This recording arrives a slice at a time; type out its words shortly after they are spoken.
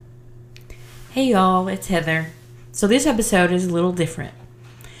Hey y'all, it's Heather. So this episode is a little different.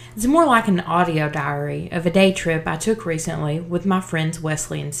 It's more like an audio diary of a day trip I took recently with my friends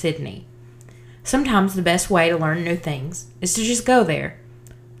Wesley and Sydney. Sometimes the best way to learn new things is to just go there.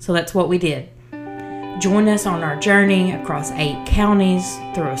 So that's what we did. Join us on our journey across 8 counties,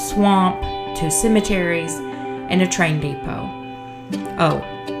 through a swamp, 2 cemeteries, and a train depot. Oh,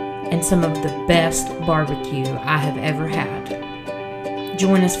 and some of the best barbecue I have ever had.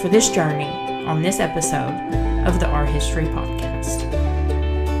 Join us for this journey on this episode of the Our History Podcast.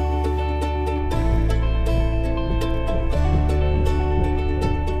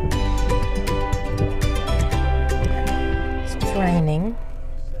 It's raining.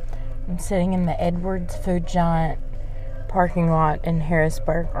 I'm sitting in the Edwards Food Giant parking lot in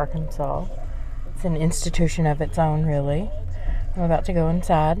Harrisburg, Arkansas. It's an institution of its own, really. I'm about to go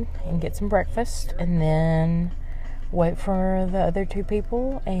inside and get some breakfast and then wait for the other 2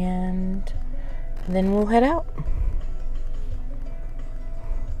 people and then we'll head out.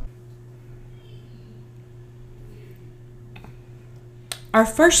 Our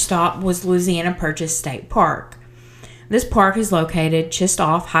first stop was Louisiana Purchase State Park. This park is located just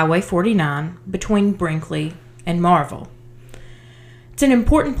off Highway 49 between Brinkley and Marvell. It's an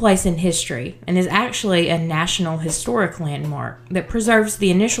important place in history and is actually a National Historic Landmark that preserves the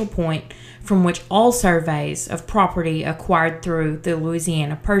initial point from which all surveys of property acquired through the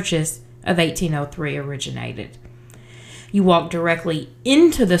Louisiana Purchase of 1803 originated. You walk directly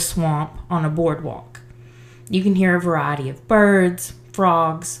into the swamp on a boardwalk. You can hear a variety of birds,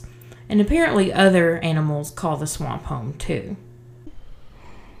 frogs, and apparently other animals call the swamp home too.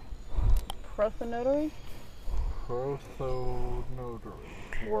 Prothonotary? Prothonotary.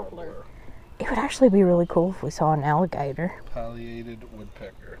 Warbler. It would actually be really cool if we saw an alligator. Pileated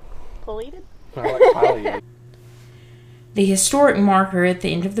woodpecker. Pileated? I like pileated. The historic marker at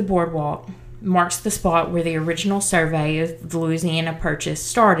the end of the boardwalk marks the spot where the original survey of the Louisiana Purchase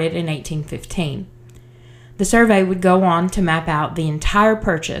started in 1815. The survey would go on to map out the entire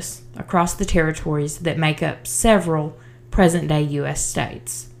purchase across the territories that make up several present-day U.S.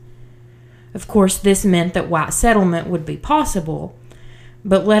 states. Of course, this meant that white settlement would be possible,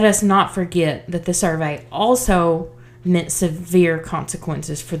 but let us not forget that the survey also meant severe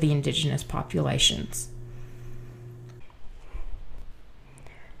consequences for the indigenous populations.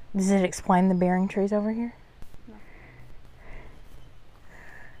 Does it explain the bearing trees over here? No.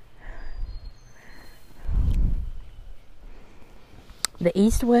 The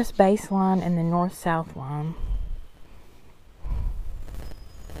east-west baseline and the north-south line.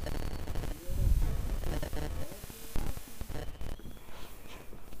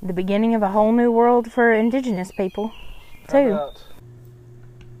 The beginning of a whole new world for indigenous people, too.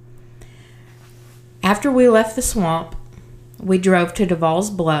 After we left the swamp, we drove to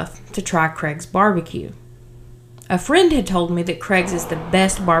Duval's Bluff to try Craig's barbecue. A friend had told me that Craig's is the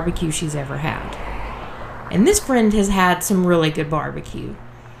best barbecue she's ever had. And this friend has had some really good barbecue.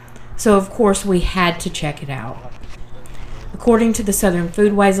 So of course we had to check it out. According to the Southern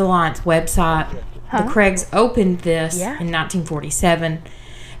Foodways Alliance website, the Craig's opened this in 1947,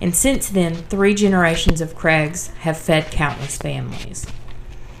 and since then 3 generations of Craig's have fed countless families.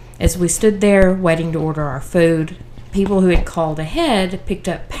 As we stood there waiting to order our food, people who had called ahead picked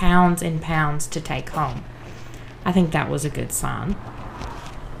up pounds and pounds to take home. I think that was a good sign.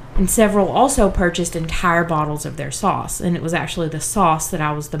 And several also purchased entire bottles of their sauce, and it was actually the sauce that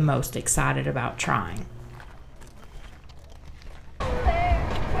I was the most excited about trying.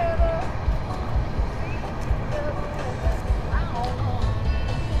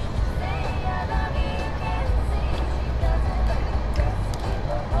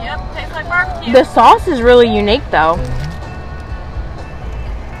 Yep, tastes like barbecue. The sauce is really unique though.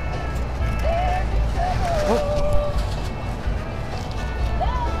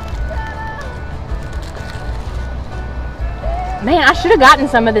 Man, I should have gotten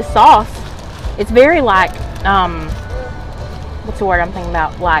some of this sauce. It's very like, what's the word I'm thinking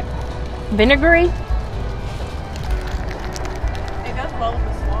about? Like vinegary? It goes well with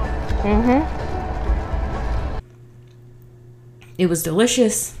the swamp. Mm-hmm. It was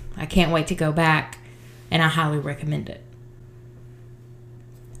delicious. I can't wait to go back, and I highly recommend it.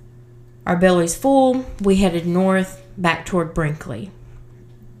 Our bellies full, we headed north back toward Brinkley.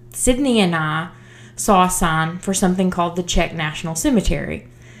 Sydney and I saw a sign for something called the Czech National Cemetery.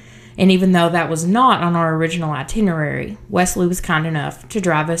 And even though that was not on our original itinerary, Wesley was kind enough to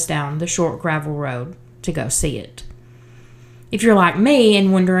drive us down the short gravel road to go see it. If you're like me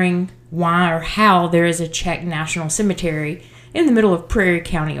and wondering why or how there is a Czech National Cemetery in the middle of Prairie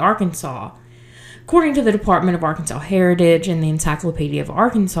County, Arkansas, according to the Department of Arkansas Heritage and the Encyclopedia of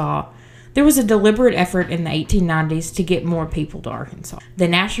Arkansas, There was a deliberate effort in the 1890s to get more people to Arkansas. The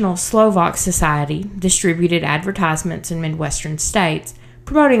National Slovak Society distributed advertisements in Midwestern states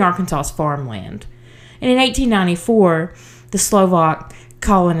promoting Arkansas's farmland. And in 1894, the Slovak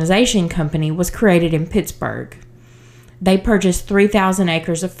Colonization Company was created in Pittsburgh. They purchased 3,000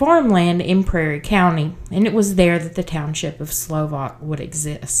 acres of farmland in Prairie County, and it was there that the township of Slovak would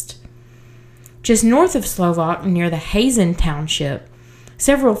exist. Just north of Slovak, near the Hazen Township,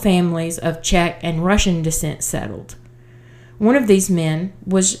 several families of Czech and Russian descent settled. One of these men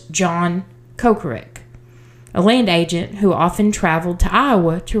was John Kokorik, a land agent who often traveled to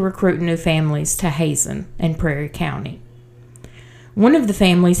Iowa to recruit new families to Hazen and Prairie County. One of the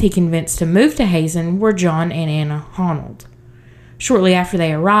families he convinced to move to Hazen were John and Anna Honnold. Shortly after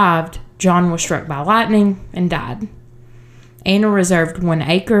they arrived, John was struck by lightning and died. Anna reserved 1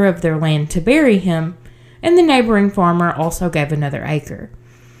 acre of their land to bury him, and the neighboring farmer also gave another acre.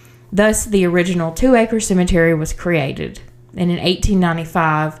 Thus, the original 2-acre cemetery was created, and in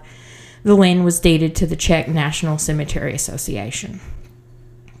 1895, the land was deeded to the Czech National Cemetery Association.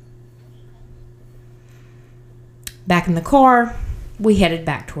 Back in the car, we headed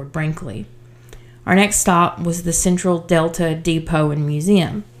back toward Brinkley. Our next stop was the Central Delta Depot and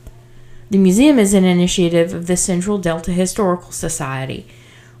Museum. The museum is an initiative of the Central Delta Historical Society,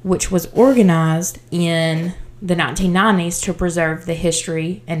 which was organized in the 1990s to preserve the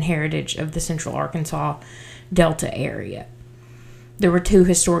history and heritage of the Central Arkansas Delta area. There were 2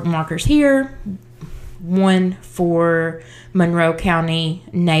 historic markers here, one for Monroe County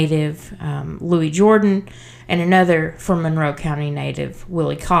native Louis Jordan, and another for Monroe County native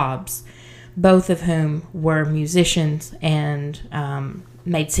Willie Cobbs, both of whom were musicians and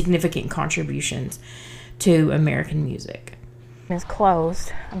made significant contributions to American music. Is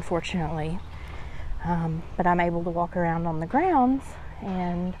closed, unfortunately, but I'm able to walk around on the grounds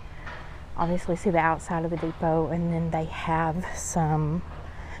and obviously see the outside of the depot, and then they have some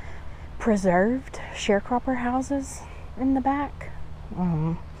preserved sharecropper houses in the back.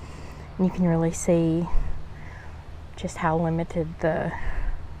 You can really see just how limited the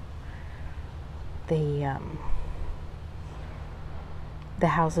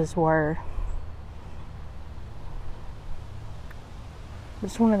houses were.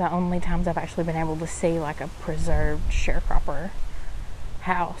 It's one of the only times I've actually been able to see like a preserved sharecropper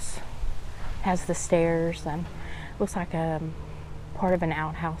house. It has the stairs and looks like part of an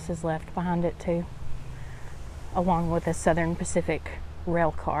outhouse is left behind it too, along with a Southern Pacific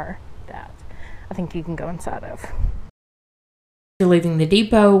rail car that I think you can go inside of. After leaving the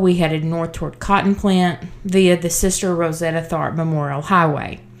depot, we headed north toward Cotton Plant via the Sister Rosetta Tharpe Memorial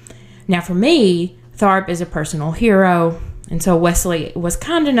Highway. Now for me, Tharpe is a personal hero, and so Wesley was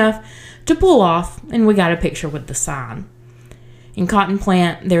kind enough to pull off, and we got a picture with the sign. In Cotton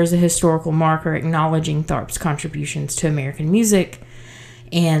Plant, there's a historical marker acknowledging Tharpe's contributions to American music,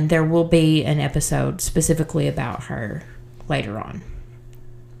 and there will be an episode specifically about her later on.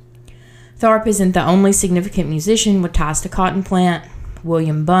 Tharpe isn't the only significant musician with ties to Cotton Plant.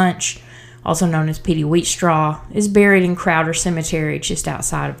 William Bunch, also known as Petey Wheatstraw, is buried in Crowder Cemetery just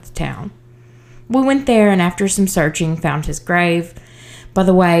outside of the town. We went there and after some searching found his grave. By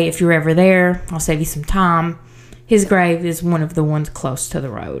the way, if you're ever there, I'll save you some time. His grave is one of the ones close to the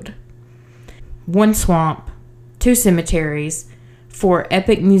road. 1 swamp, 2 cemeteries, 4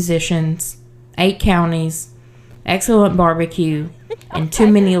 epic musicians, 8 counties, excellent barbecue, and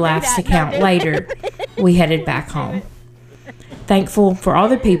too many laughs to count later, we headed back home. Thankful for all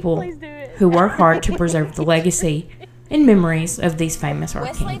the people who work hard to preserve the legacy and memories of these famous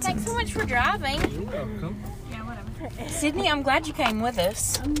Arkansans. Wesley, thanks so much for driving. You're welcome. Yeah, whatever. Sydney, I'm glad you came with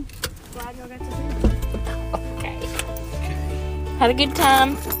us. I'm glad y'all got to see me. Okay. Had a good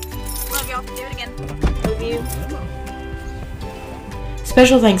time. Love y'all. Do it again. Love you.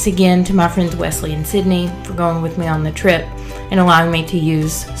 Special thanks again to my friends Wesley and Sydney for going with me on the trip and allowing me to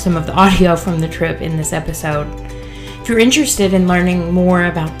use some of the audio from the trip in this episode. If you're interested in learning more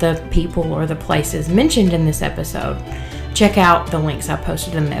about the people or the places mentioned in this episode, check out the links I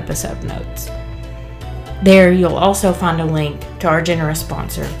posted in the episode notes. There you'll also find a link to our generous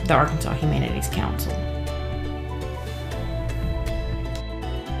sponsor, the Arkansas Humanities Council.